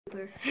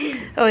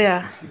Oh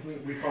yeah.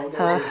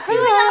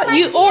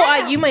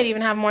 You might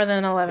even have more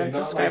than 11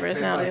 subscribers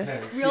now, dude.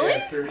 Really?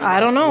 I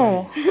don't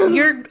know.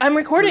 I'm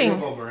recording.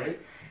 Hey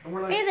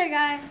there,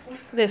 guys.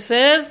 This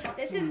is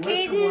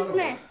Caden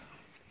Smith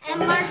and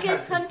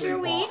Marcus Hunter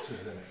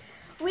Weiss.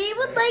 We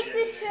would like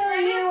to show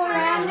you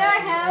around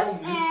our house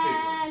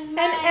and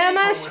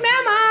Emma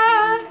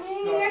Schmemma.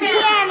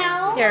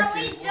 piano. Here,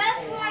 We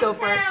just go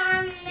for it.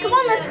 Come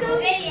on, let's go.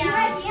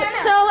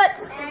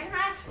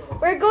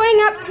 We're going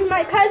up to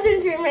my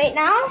cousin's room right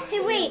now. Hey,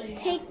 wait,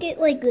 take it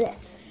like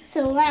this,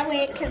 so that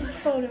way it can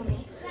photo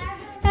me.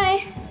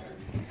 Hi.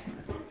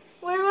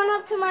 We're going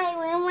up to my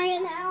room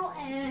right now,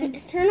 and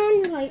just turn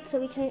on your light so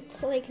they can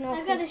all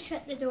see. I gotta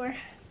shut the door.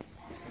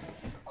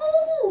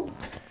 Oh,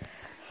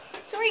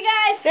 sorry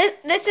guys.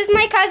 This is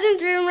my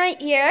cousin's room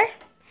right here.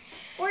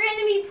 We're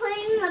gonna be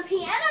playing the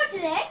piano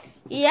today.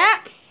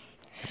 Yeah.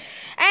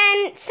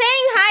 And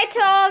saying hi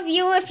to all of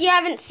you if you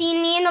haven't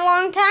seen me in a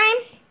long time.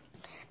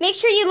 Make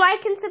sure you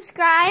like and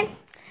subscribe.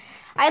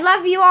 I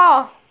love you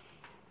all.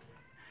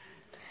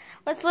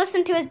 Let's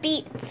listen to his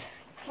beats.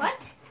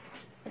 What?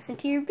 Listen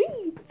to your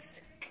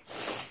beats.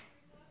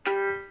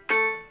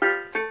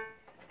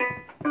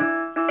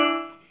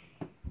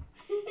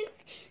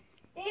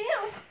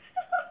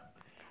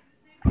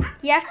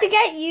 You have to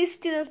get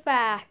used to the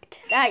fact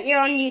that you're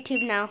on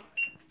YouTube now.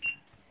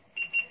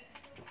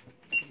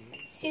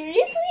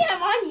 Seriously?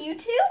 I'm on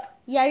YouTube?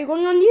 Yeah, you're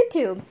going on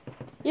YouTube.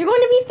 You're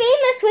going to be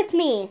famous with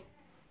me.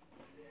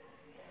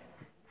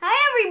 Hi,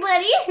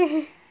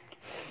 everybody.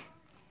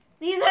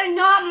 These are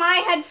not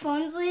my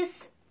headphones.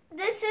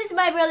 This is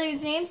my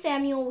brother's name,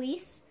 Samuel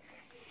Weiss.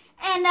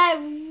 And I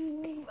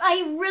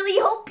really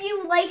hope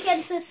you like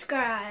and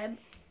subscribe.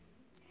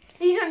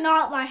 These are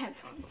not my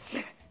headphones.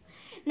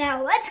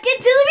 Now, let's get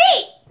to the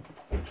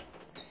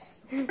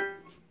beat.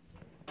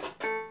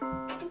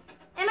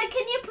 Emma,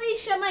 can you please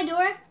shut my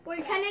door?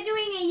 We're kind of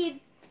doing a...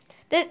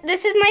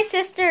 This is my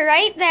sister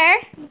right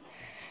there.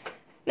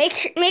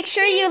 Make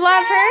sure you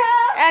love her.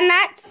 And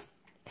that's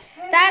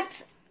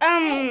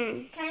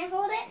Can I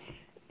hold it?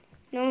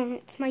 No,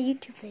 it's my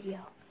YouTube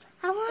video.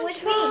 I want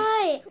to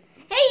try.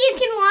 Hey, you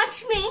can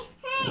watch me.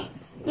 Hey.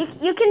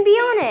 You can be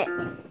on it.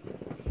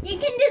 You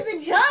can do the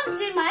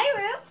drums in my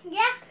room.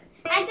 Yeah.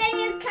 And then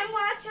you can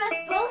watch us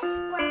both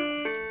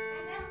work.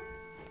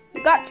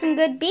 We got some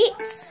good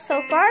beats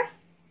so far.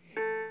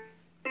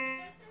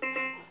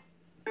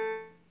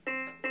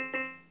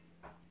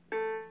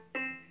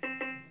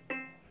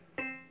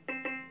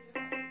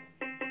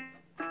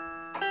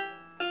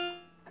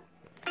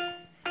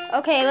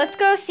 Okay, let's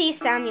go see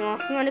Samuel.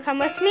 You want to come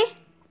with me,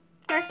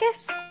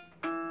 Marcus?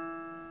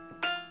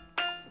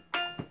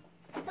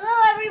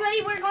 Hello,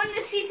 everybody. We're going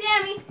to see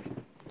Sammy.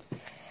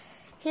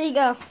 Here you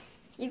go.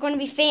 You're going to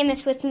be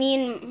famous with me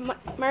and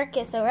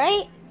Marcus, all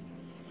right?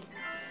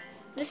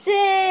 This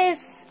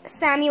is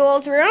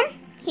Samuel's room.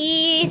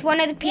 He's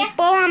one of the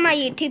people on my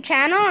YouTube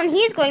channel, and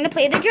he's going to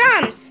play the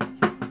drums.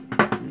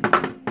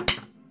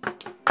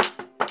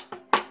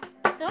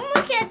 Don't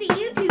look at the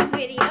YouTube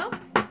video.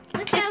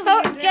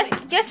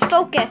 Just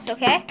focus,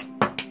 okay?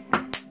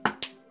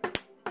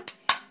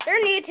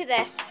 They're new to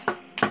this.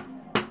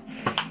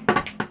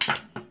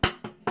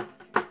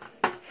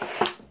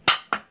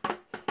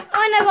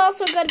 Oh, and I've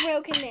also got a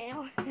broken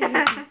nail.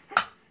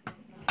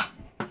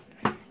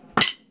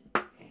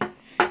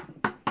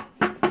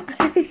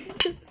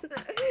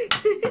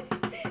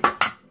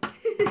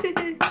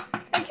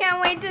 I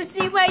can't wait to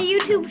see my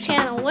YouTube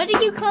channel. What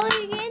did you call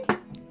it again?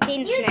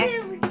 Caden Smith.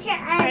 YouTube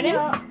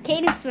channel.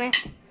 Caden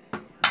Smith.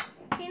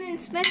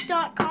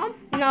 CadenSmith.com?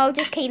 No,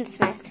 just Caden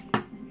Smith.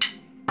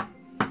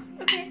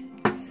 Okay.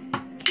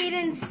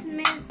 Caden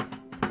Smith.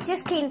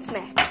 Just Caden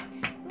Smith.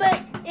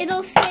 But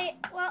it'll say,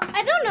 well,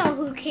 I don't know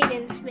who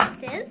Caden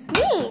Smith is.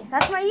 Me.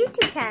 That's my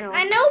YouTube channel.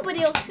 I know, but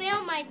it'll say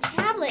on my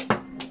tablet.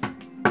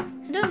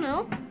 I don't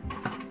know.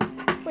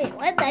 Wait,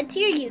 what? That's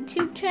your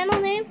YouTube channel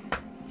name?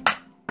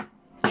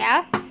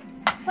 Yeah.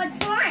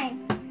 What's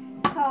mine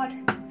called?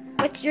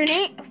 What's your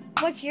name?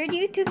 What's your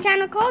YouTube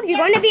channel called? You're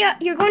going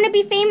to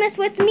be famous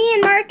with me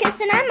and Marcus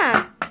and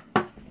Emma.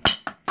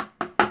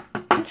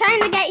 I'm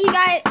trying to get you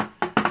guys.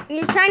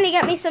 You're trying to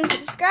get me some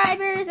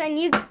subscribers, and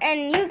you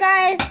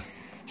guys.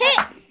 Hey,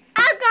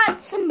 I've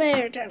got some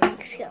better drumming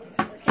skills.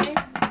 Okay.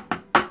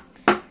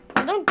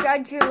 Don't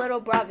judge your little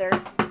brother.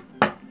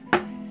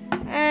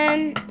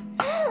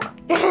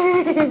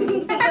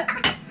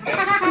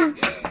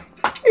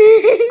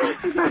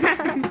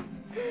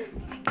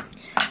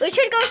 We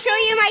should go show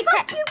you my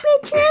you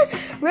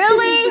bitches.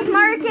 Really,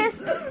 Marcus?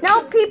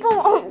 No, people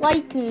won't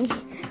like me.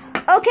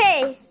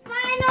 Okay.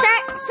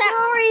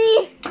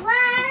 Sorry.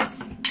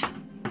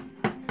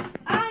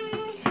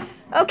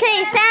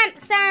 Okay,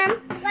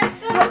 Sam. Let's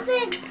show the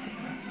thing.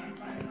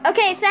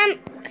 Okay,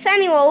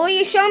 Samuel, will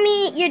you show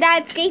me your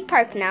dad's skate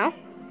park now?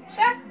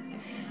 Sure.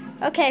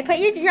 Okay, put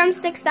your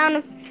drumsticks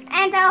down.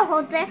 And I'll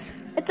hold this.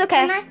 It's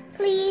okay. Can I,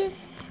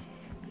 please?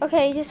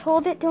 Okay, just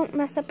hold it. Don't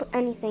mess up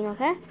anything,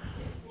 okay?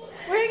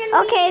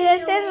 Okay,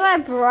 this is my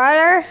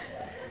brother.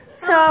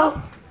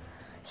 So,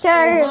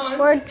 Here,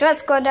 we'll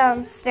just go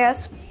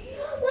downstairs.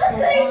 Look,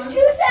 there's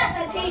juice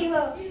at the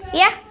table.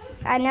 Yeah,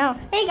 I know.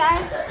 Hey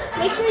guys,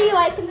 make sure you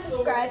like and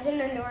subscribe in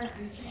the north.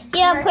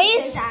 Yeah,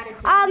 please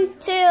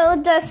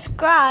to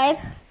subscribe.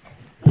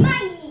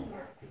 Money.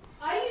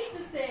 I used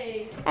to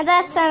say. And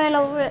that's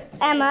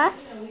Emma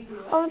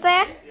over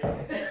there.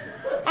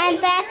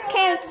 And that's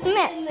Karen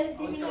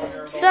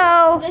Smith.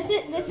 So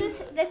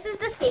This is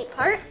the skate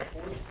park.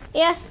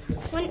 yeah.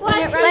 When it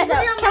runs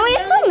out. Can we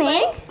swim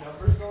in?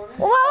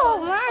 Whoa,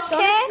 Don't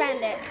Marcus!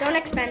 expand it. Don't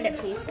expand it,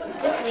 please.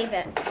 Just leave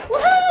it.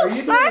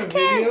 Woohoo,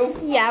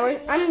 Marcus! Yeah,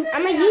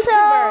 I'm a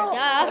YouTuber.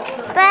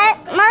 Yeah. That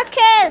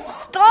Marcus,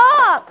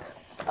 stop!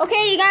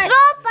 Okay, you guys.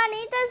 Stop! I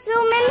need to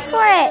zoom in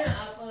for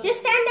it. Just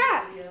stand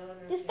up.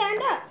 Just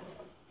stand up.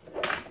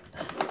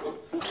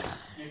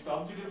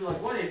 Some people be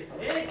like, what is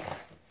this?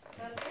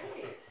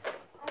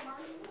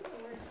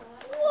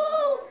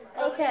 Whoa.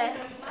 Okay.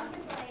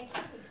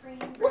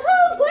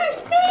 Woohoo!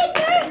 Burst speed!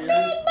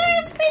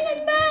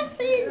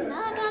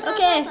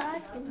 Okay.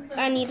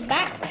 I need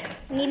back.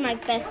 I need my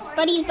best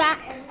buddies back.